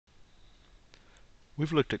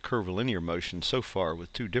We've looked at curvilinear motion so far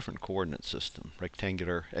with two different coordinate systems,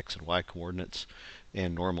 rectangular x and y coordinates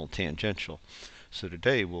and normal tangential. So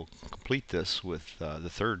today we'll complete this with the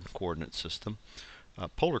third coordinate system,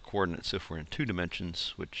 polar coordinates if we're in 2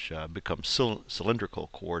 dimensions, which become cylindrical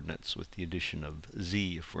coordinates with the addition of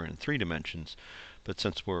z if we're in 3 dimensions. But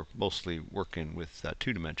since we're mostly working with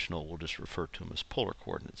 2-dimensional, we'll just refer to them as polar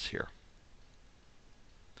coordinates here.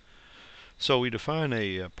 So we define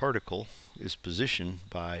a particle is positioned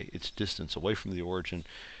by its distance away from the origin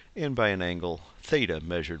and by an angle theta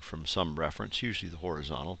measured from some reference, usually the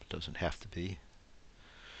horizontal, but doesn't have to be.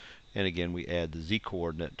 And again, we add the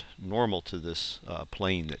z-coordinate normal to this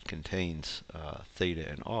plane that contains theta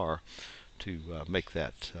and r to make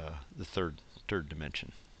that the third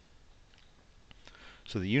dimension.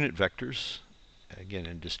 So the unit vectors, again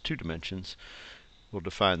in just 2 dimensions, will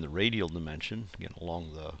define the radial dimension, again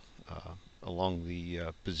along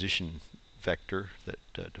the position vector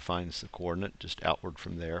that defines the coordinate, just outward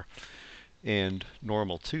from there. And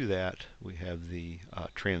normal to that, we have the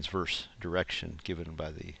transverse direction given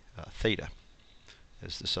by the theta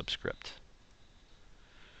as the subscript.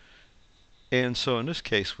 And so in this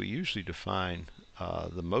case, we usually define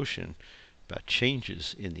the motion by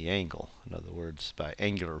changes in the angle. In other words, by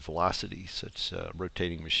angular velocity, such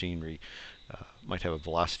rotating machinery might have a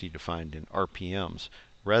velocity defined in RPMs,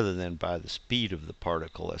 rather than by the speed of the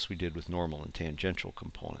particle as we did with normal and tangential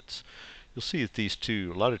components. You'll see that these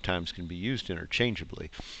two a lot of times can be used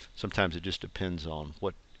interchangeably. Sometimes it just depends on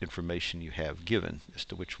what information you have given as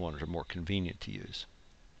to which ones are more convenient to use.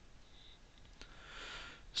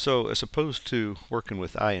 So as opposed to working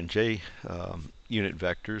with I and j unit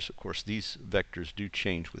vectors, of course these vectors do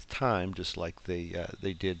change with time, just like they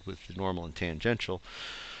did with the normal and tangential.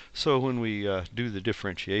 So when we do the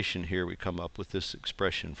differentiation here, we come up with this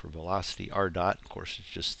expression for velocity. R dot, of course, is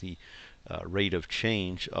just the rate of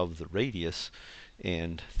change of the radius,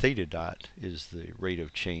 and theta dot is the rate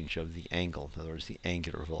of change of the angle, in other words, the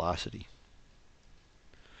angular velocity.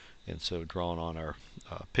 And so drawn on our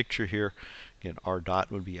picture here, again, R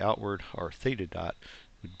dot would be outward, R theta dot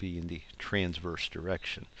would be in the transverse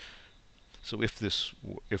direction. So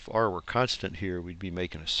if R were constant here, we'd be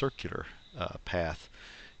making a circular path,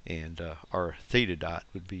 and our theta dot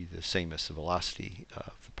would be the same as the velocity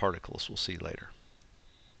of the particles we'll see later.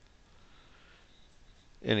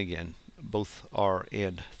 And again, both r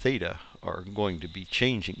and theta are going to be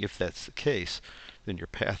changing. If that's the case, then your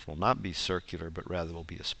path will not be circular, but rather will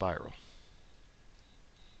be a spiral.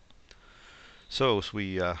 So as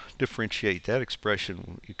we differentiate that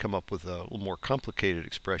expression, you come up with a little more complicated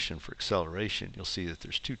expression for acceleration. You'll see that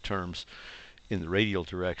there's 2 terms in the radial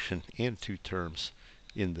direction and 2 terms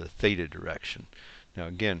in the theta direction. Now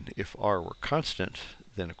again, if r were constant,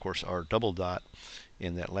 then of course r double dot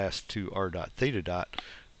and that last 2 r dot theta dot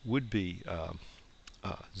would be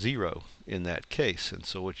 0 in that case, and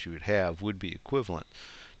so what you would have would be equivalent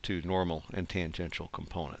to normal and tangential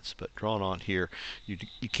components. But drawn on here, you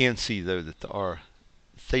can see though that the r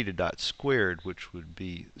theta dot squared, which would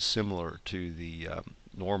be similar to the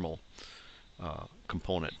normal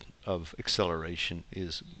component of acceleration,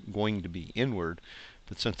 is going to be inward.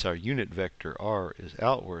 But since our unit vector r is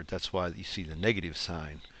outward, that's why you see the negative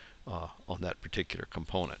sign on that particular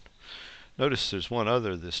component. Notice there's one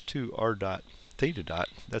other, this 2 r dot theta dot,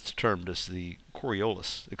 that's termed as the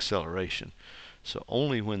Coriolis acceleration. So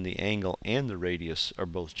only when the angle and the radius are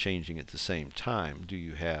both changing at the same time do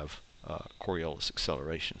you have Coriolis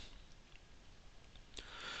acceleration.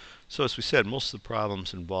 So as we said, most of the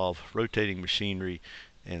problems involve rotating machinery,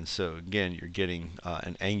 and so again you're getting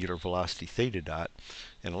an angular velocity theta dot,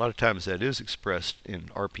 and a lot of times that is expressed in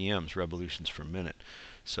RPMs, revolutions per minute.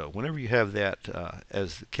 So whenever you have that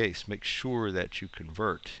as the case, make sure that you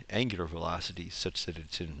convert angular velocity such that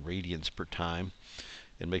it's in radians per time,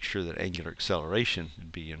 and make sure that angular acceleration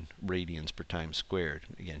would be in radians per time squared.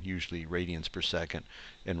 Again, usually radians per second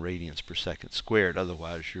and radians per second squared.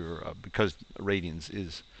 Otherwise, you're because radians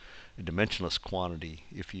is a dimensionless quantity,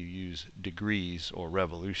 if you use degrees or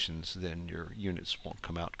revolutions, then your units won't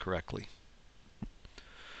come out correctly.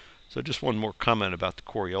 So just one more comment about the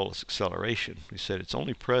Coriolis acceleration. We said it's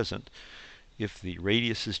only present if the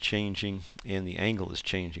radius is changing and the angle is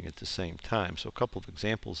changing at the same time. So a couple of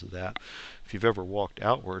examples of that. If you've ever walked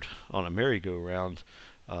outward on a merry-go-round,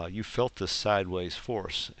 you felt this sideways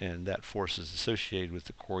force, and that force is associated with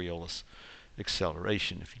the Coriolis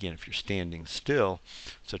acceleration. If you're standing still,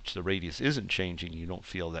 such the radius isn't changing, you don't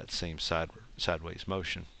feel that same sideways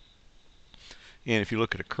motion. And if you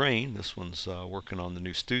look at a crane, this one's working on the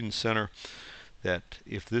new student center, that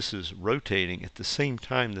if this is rotating at the same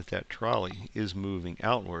time that that trolley is moving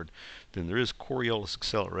outward, then there is Coriolis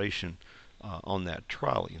acceleration on that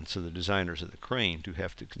trolley. And so the designers of the crane do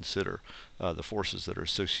have to consider the forces that are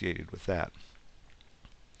associated with that.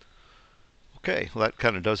 Okay, well that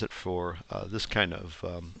kind of does it for this kind of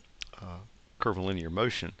curvilinear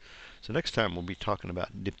motion. So next time we'll be talking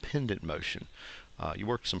about dependent motion. You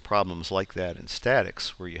worked some problems like that in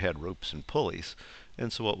statics where you had ropes and pulleys.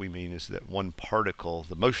 And so what we mean is that one particle,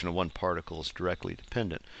 the motion of one particle is directly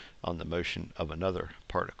dependent on the motion of another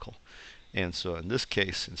particle. And so in this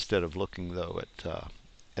case, instead of looking though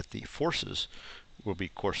at the forces, we'll be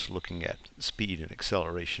of course looking at speed and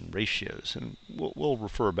acceleration ratios. And we'll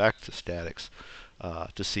refer back to statics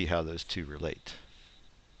to see how those two relate.